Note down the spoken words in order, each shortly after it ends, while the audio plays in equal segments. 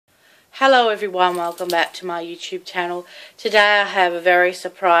Hello everyone, welcome back to my YouTube channel. Today I have a very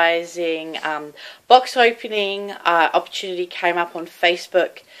surprising box opening opportunity came up on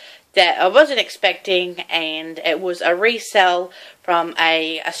Facebook that I wasn't expecting, and it was a resale from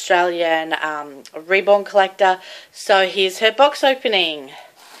a Australian Reborn collector. So here's her box opening.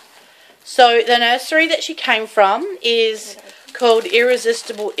 So the nursery that she came from is called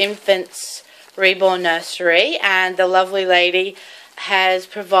Irresistible Infants Reborn Nursery, and the lovely lady has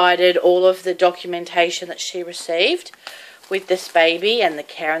provided all of the documentation that she received with this baby and the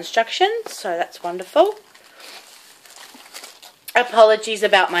care instructions, so that's wonderful. Apologies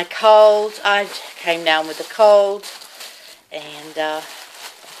about my cold. I came down with a cold, and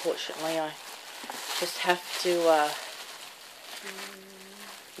unfortunately I just have to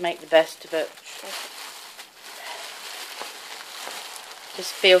make the best of it.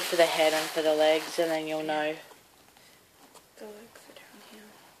 Just feel for the head and for the legs, and then you'll know. The legs are down here.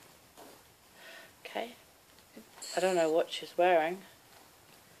 Okay. I don't know what she's wearing.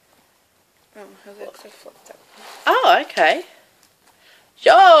 Oh, her legs are flipped up. Oh, okay.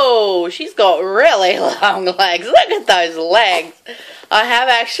 Oh, she's got really long legs. Look at those legs. I have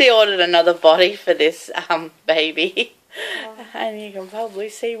actually ordered another body for this baby. Oh. And you can probably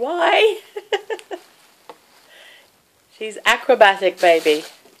see why. She's acrobatic, baby.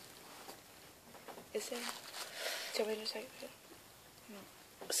 Is it? So we just like it? No.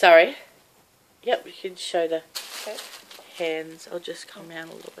 Sorry? Yep, you can show the Okay. hands. I'll just come out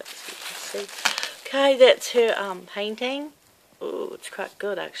a little bit so you can see. Okay, that's her painting. Oh, it's quite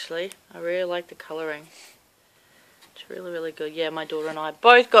good actually. I really like the colouring. It's really, really good. Yeah, my daughter and I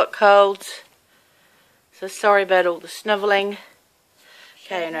both got colds. So sorry about all the snivelling.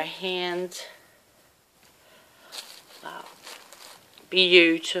 Okay, and her hand. Wow.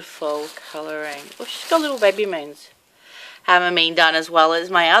 Beautiful colouring. Oh, she's got little baby moons. Haven't been done as well as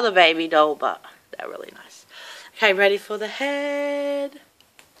my other baby doll, but they're really nice. Okay, ready for the head.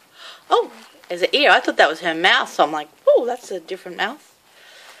 Oh, there's an ear. I thought that was her mouth, so I'm like, oh, that's a different mouth.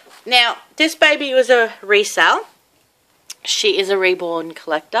 Now, this baby was a resale. She is a Reborn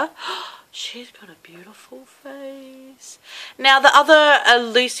collector. She's got a beautiful face. Now, the other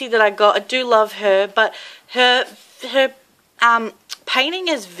Lucy that I got, I do love her, but her painting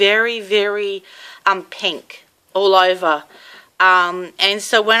is very, very pink all over. And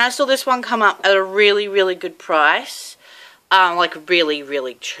so when I saw this one come up at a really, really good price, like really,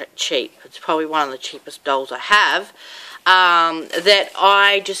 really cheap, it's probably one of the cheapest dolls I have, that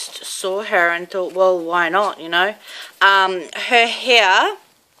I just saw her and thought, well, why not, you know. Her hair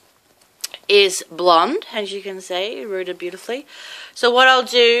is blonde, as you can see, rooted beautifully. So what I'll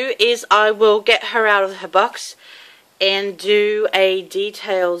do is I will get her out of her box and do a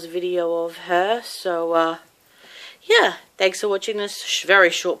details video of her. So yeah, thanks for watching this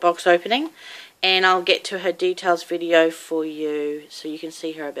very short box opening, and I'll get to her details video for you so you can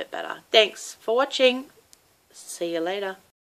see her a bit better. Thanks for watching. See you later.